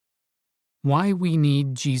Why We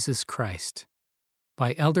Need Jesus Christ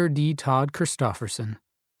by Elder D. Todd Christofferson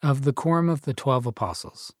of the Quorum of the 12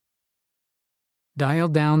 Apostles. Dial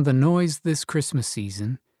down the noise this Christmas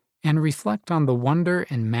season and reflect on the wonder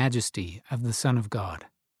and majesty of the Son of God.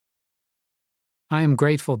 I am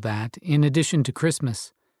grateful that, in addition to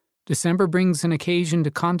Christmas, December brings an occasion to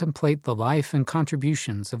contemplate the life and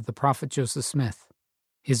contributions of the prophet Joseph Smith,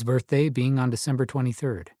 his birthday being on December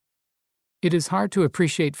 23rd. It is hard to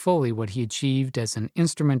appreciate fully what he achieved as an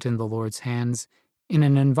instrument in the Lord's hands in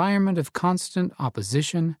an environment of constant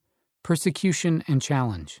opposition, persecution, and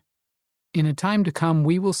challenge. In a time to come,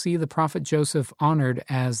 we will see the prophet Joseph honored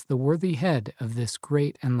as the worthy head of this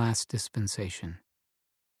great and last dispensation.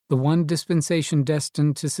 The one dispensation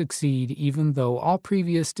destined to succeed even though all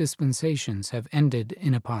previous dispensations have ended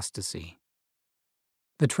in apostasy.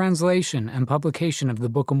 The translation and publication of the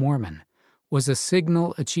Book of Mormon was a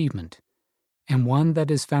signal achievement, and one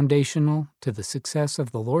that is foundational to the success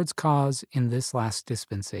of the Lord's cause in this last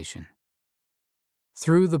dispensation.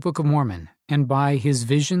 Through the Book of Mormon, and by his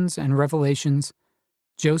visions and revelations,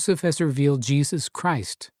 Joseph has revealed Jesus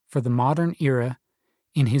Christ for the modern era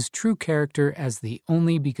in his true character as the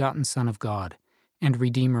only begotten Son of God and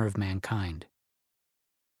Redeemer of mankind.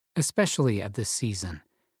 Especially at this season,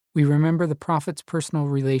 we remember the prophet's personal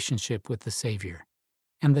relationship with the Savior,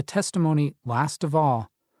 and the testimony, last of all,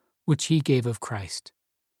 which he gave of Christ,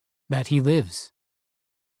 that he lives.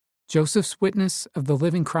 Joseph's witness of the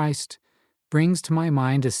living Christ brings to my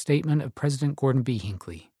mind a statement of President Gordon B.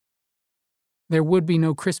 Hinckley. There would be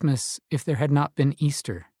no Christmas if there had not been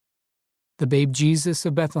Easter. The babe Jesus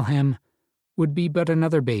of Bethlehem would be but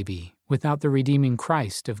another baby without the redeeming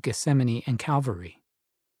Christ of Gethsemane and Calvary,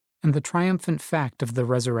 and the triumphant fact of the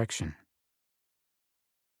resurrection.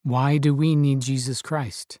 Why do we need Jesus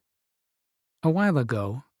Christ? A while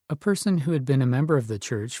ago, a person who had been a member of the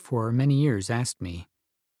church for many years asked me,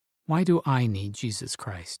 "Why do I need Jesus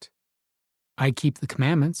Christ? I keep the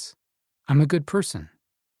commandments. I'm a good person.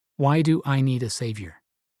 Why do I need a Savior?"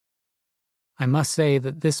 I must say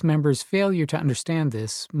that this member's failure to understand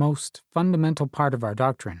this most fundamental part of our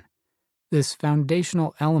doctrine, this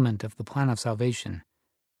foundational element of the plan of salvation,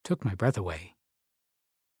 took my breath away.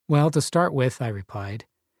 "Well, to start with," I replied,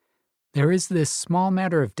 "there is this small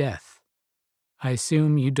matter of death. I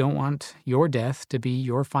assume you don't want your death to be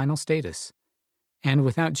your final status, and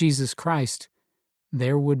without Jesus Christ,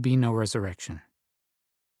 there would be no resurrection."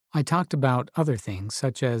 I talked about other things,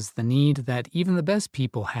 such as the need that even the best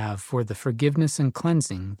people have for the forgiveness and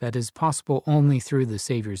cleansing that is possible only through the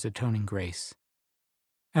Savior's atoning grace.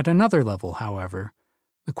 At another level, however,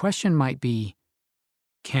 the question might be,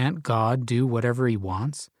 can't God do whatever he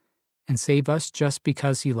wants and save us just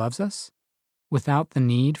because he loves us, without the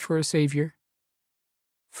need for a Savior?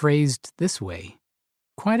 Phrased this way,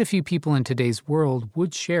 quite a few people in today's world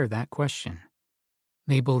would share that question.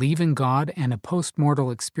 They believe in God and a post-mortal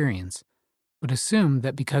experience, but assume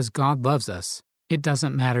that because God loves us, it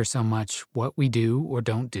doesn't matter so much what we do or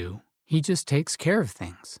don't do. He just takes care of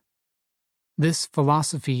things. This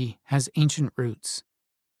philosophy has ancient roots.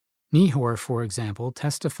 Nehor, for example,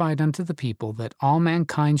 testified unto the people that all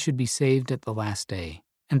mankind should be saved at the last day,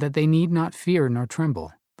 and that they need not fear nor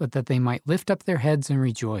tremble, but that they might lift up their heads and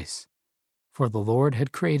rejoice. For the Lord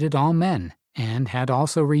had created all men, and had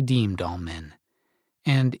also redeemed all men.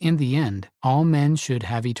 And in the end, all men should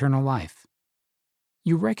have eternal life.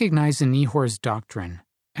 You recognize in Nehor's doctrine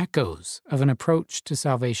echoes of an approach to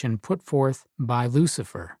salvation put forth by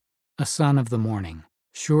Lucifer, a son of the morning,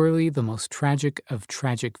 surely the most tragic of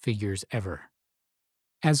tragic figures ever.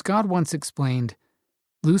 As God once explained,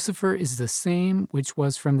 Lucifer is the same which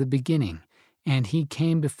was from the beginning, and he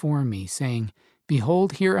came before me, saying,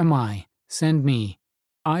 Behold, here am I, send me,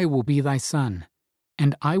 I will be thy son.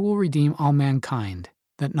 And I will redeem all mankind,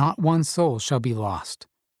 that not one soul shall be lost.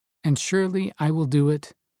 And surely I will do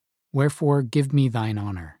it, wherefore give me thine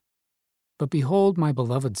honor. But behold, my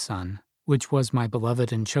beloved Son, which was my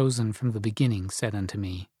beloved and chosen from the beginning, said unto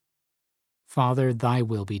me, Father, thy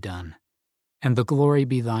will be done, and the glory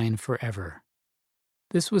be thine forever.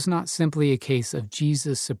 This was not simply a case of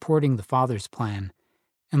Jesus supporting the Father's plan,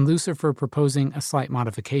 and Lucifer proposing a slight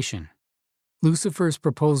modification. Lucifer's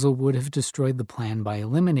proposal would have destroyed the plan by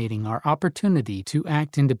eliminating our opportunity to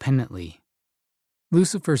act independently.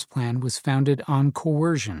 Lucifer's plan was founded on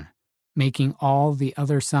coercion, making all the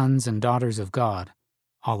other sons and daughters of God,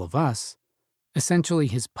 all of us, essentially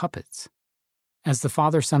his puppets. As the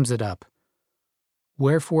Father sums it up,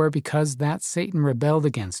 Wherefore, because that Satan rebelled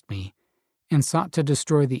against me, and sought to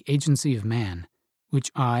destroy the agency of man,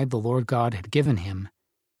 which I, the Lord God, had given him,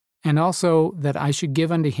 and also that I should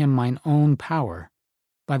give unto him mine own power,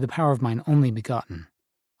 by the power of mine only begotten,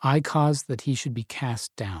 I caused that he should be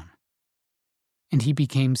cast down. And he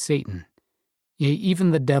became Satan, yea,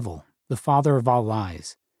 even the devil, the father of all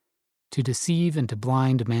lies, to deceive and to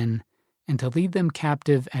blind men, and to lead them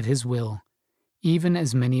captive at his will, even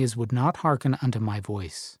as many as would not hearken unto my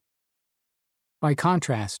voice. By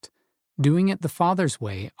contrast, doing it the Father's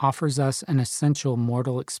way offers us an essential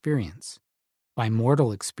mortal experience. By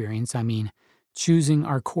mortal experience, I mean choosing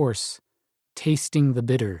our course, tasting the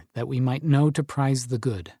bitter, that we might know to prize the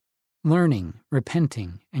good, learning,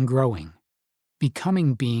 repenting, and growing,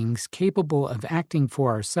 becoming beings capable of acting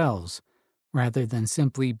for ourselves rather than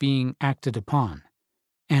simply being acted upon,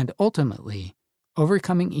 and ultimately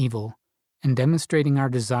overcoming evil and demonstrating our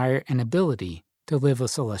desire and ability to live a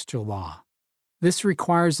celestial law. This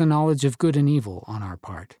requires a knowledge of good and evil on our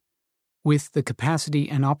part, with the capacity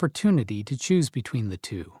and opportunity to choose between the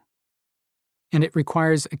two. And it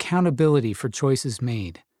requires accountability for choices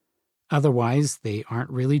made. Otherwise, they aren't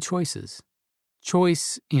really choices.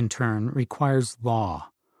 Choice, in turn, requires law,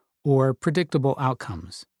 or predictable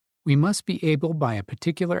outcomes. We must be able, by a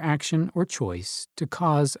particular action or choice, to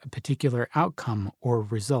cause a particular outcome or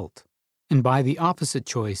result, and by the opposite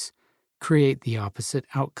choice, create the opposite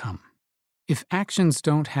outcome. If actions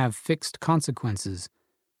don't have fixed consequences,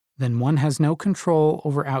 then one has no control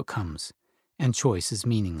over outcomes, and choice is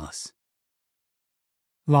meaningless.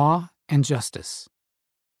 Law and justice.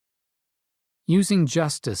 Using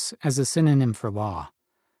justice as a synonym for law,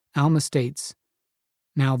 Alma states,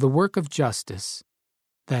 "Now the work of justice,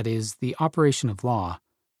 that is, the operation of law,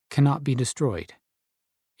 cannot be destroyed.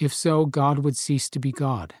 If so, God would cease to be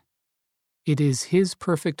God. It is his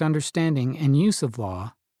perfect understanding and use of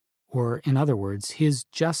law, or in other words, his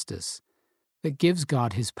justice, that gives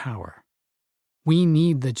God his power. We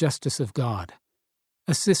need the justice of God,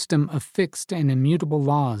 a system of fixed and immutable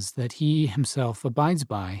laws that he himself abides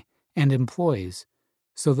by and employs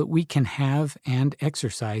so that we can have and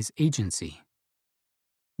exercise agency.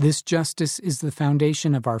 This justice is the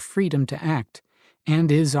foundation of our freedom to act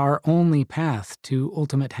and is our only path to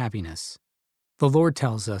ultimate happiness. The Lord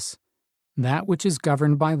tells us, that which is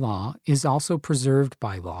governed by law is also preserved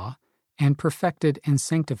by law and perfected and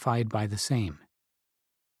sanctified by the same.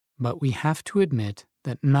 But we have to admit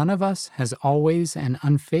that none of us has always and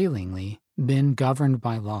unfailingly been governed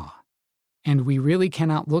by law, and we really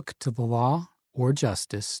cannot look to the law or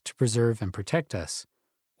justice to preserve and protect us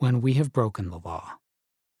when we have broken the law.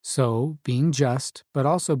 So, being just, but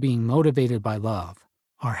also being motivated by love,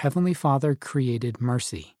 our Heavenly Father created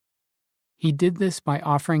mercy. He did this by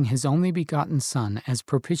offering his only begotten Son as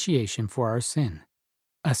propitiation for our sin,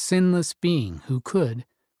 a sinless being who could,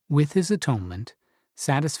 with his atonement,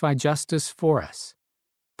 satisfy justice for us,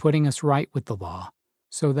 putting us right with the law,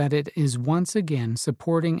 so that it is once again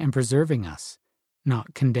supporting and preserving us,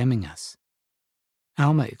 not condemning us.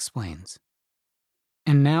 Alma explains,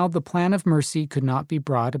 "And now the plan of mercy could not be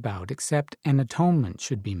brought about except an atonement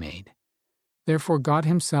should be made. Therefore God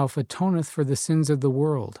himself atoneth for the sins of the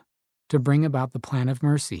world, to bring about the plan of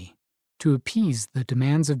mercy, to appease the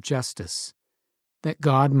demands of justice, that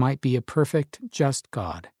God might be a perfect, just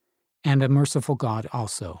God, and a merciful God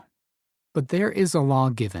also. But there is a law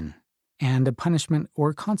given, and a punishment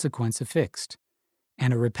or consequence affixed,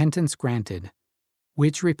 and a repentance granted,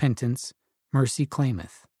 which repentance mercy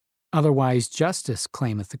claimeth. Otherwise justice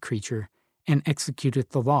claimeth the creature, and executeth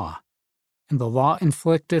the law, and the law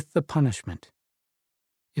inflicteth the punishment.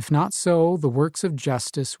 If not so, the works of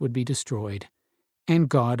justice would be destroyed, and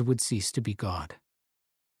God would cease to be God.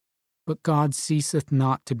 But God ceaseth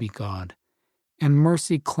not to be God, and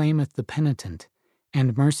mercy claimeth the penitent,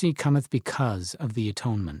 and mercy cometh because of the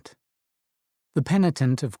atonement." The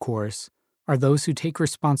penitent, of course, are those who take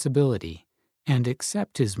responsibility and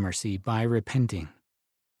accept his mercy by repenting.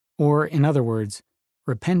 Or, in other words,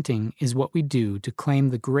 repenting is what we do to claim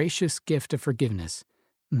the gracious gift of forgiveness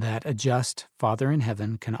that a just Father in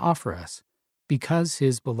heaven can offer us because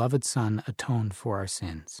his beloved Son atoned for our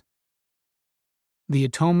sins. The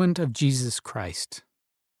atonement of Jesus Christ.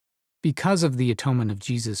 Because of the atonement of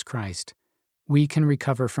Jesus Christ, we can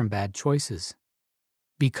recover from bad choices.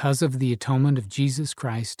 Because of the atonement of Jesus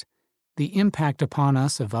Christ, the impact upon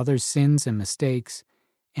us of others' sins and mistakes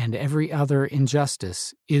and every other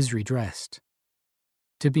injustice is redressed.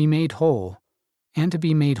 To be made whole, and to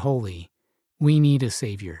be made holy, we need a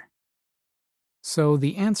Savior. So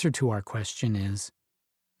the answer to our question is,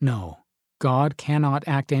 no, God cannot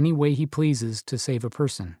act any way he pleases to save a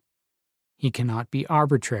person. He cannot be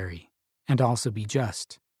arbitrary and also be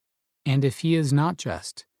just. And if he is not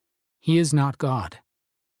just, he is not God.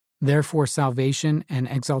 Therefore salvation and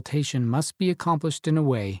exaltation must be accomplished in a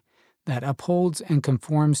way that upholds and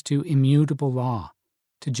conforms to immutable law,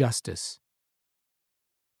 to justice.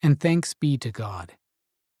 And thanks be to God,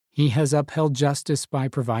 He has upheld justice by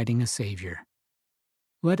providing a Savior.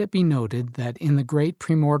 Let it be noted that in the great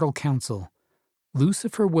premortal council,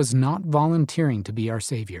 Lucifer was not volunteering to be our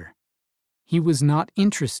Savior. He was not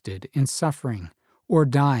interested in suffering or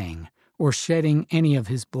dying or shedding any of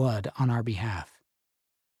his blood on our behalf.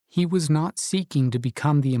 He was not seeking to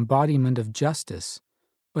become the embodiment of justice,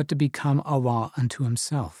 but to become a law unto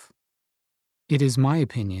himself. It is my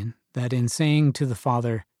opinion that in saying to the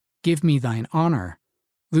Father, "Give me thine honor,"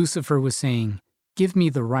 Lucifer was saying, "Give me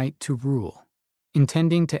the right to rule,"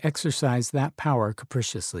 intending to exercise that power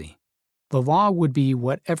capriciously. The law would be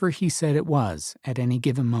whatever he said it was at any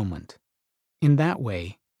given moment. In that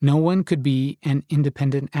way, no one could be an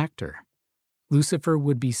independent actor. Lucifer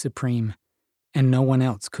would be supreme, and no one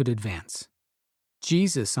else could advance.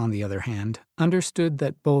 Jesus, on the other hand, understood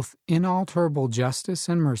that both inalterable justice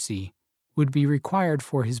and mercy would be required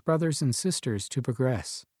for his brothers and sisters to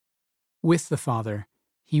progress. With the Father,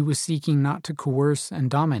 he was seeking not to coerce and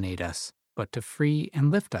dominate us, but to free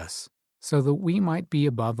and lift us, so that we might be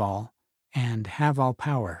above all and have all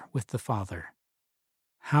power with the Father.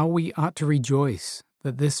 How we ought to rejoice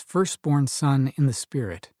that this firstborn Son in the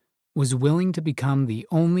Spirit was willing to become the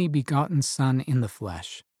only begotten Son in the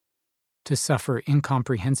flesh, to suffer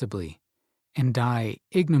incomprehensibly and die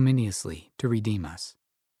ignominiously to redeem us.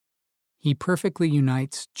 He perfectly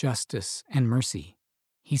unites justice and mercy.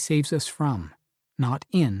 He saves us from, not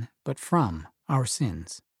in, but from, our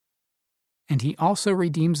sins. And he also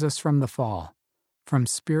redeems us from the fall, from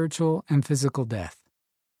spiritual and physical death.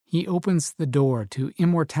 He opens the door to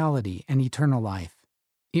immortality and eternal life.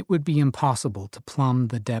 It would be impossible to plumb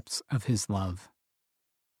the depths of his love.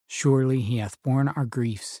 Surely he hath borne our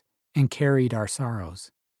griefs and carried our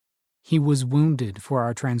sorrows. He was wounded for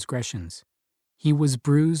our transgressions. He was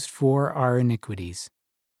bruised for our iniquities.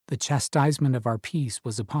 The chastisement of our peace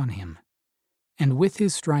was upon him, and with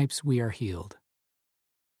his stripes we are healed.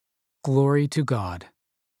 Glory to God.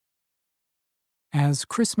 As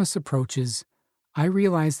Christmas approaches, I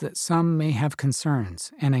realize that some may have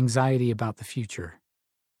concerns and anxiety about the future.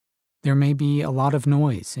 There may be a lot of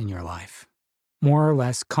noise in your life, more or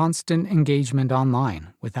less constant engagement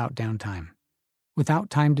online without downtime, without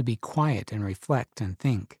time to be quiet and reflect and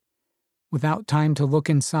think, without time to look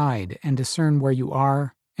inside and discern where you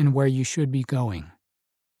are and where you should be going.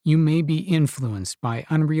 You may be influenced by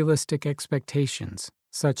unrealistic expectations,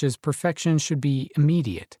 such as perfection should be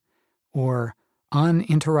immediate, or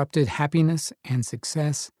uninterrupted happiness and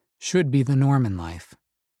success should be the norm in life.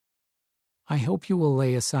 I hope you will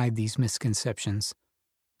lay aside these misconceptions,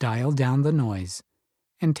 dial down the noise,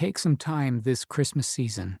 and take some time this Christmas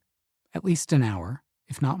season, at least an hour,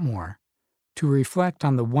 if not more, to reflect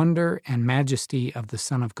on the wonder and majesty of the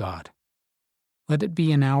Son of God. Let it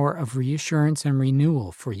be an hour of reassurance and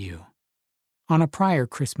renewal for you. On a prior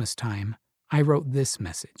Christmas time, I wrote this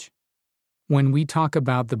message. When we talk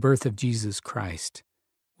about the birth of Jesus Christ,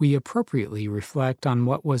 we appropriately reflect on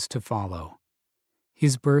what was to follow.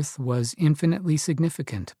 His birth was infinitely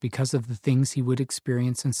significant because of the things he would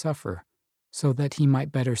experience and suffer, so that he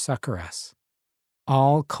might better succor us,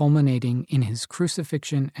 all culminating in his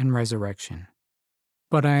crucifixion and resurrection.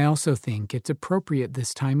 But I also think it's appropriate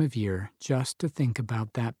this time of year just to think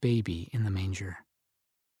about that baby in the manger.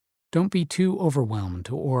 Don't be too overwhelmed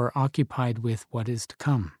or occupied with what is to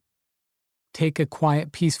come. Take a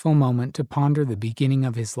quiet, peaceful moment to ponder the beginning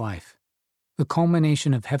of his life, the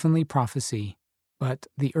culmination of heavenly prophecy, but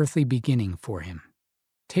the earthly beginning for him.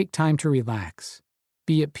 Take time to relax,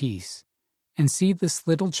 be at peace, and see this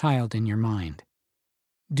little child in your mind.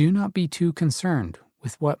 Do not be too concerned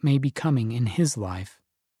with what may be coming in his life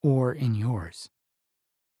or in yours.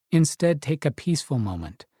 Instead, take a peaceful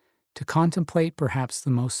moment to contemplate perhaps the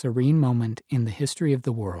most serene moment in the history of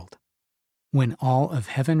the world, when all of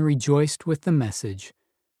heaven rejoiced with the message,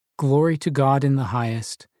 "Glory to God in the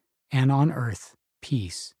highest, and on earth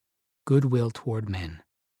peace, goodwill toward men."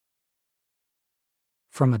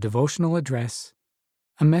 From a devotional address,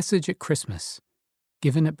 A Message at Christmas,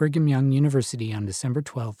 given at Brigham Young University on December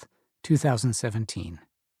 12, 2017.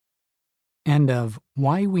 And of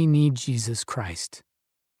Why We Need Jesus Christ,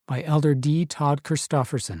 by Elder D. Todd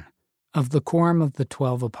Christofferson of the Quorum of the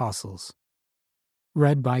 12 Apostles.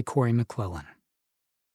 Read by Corey McClellan.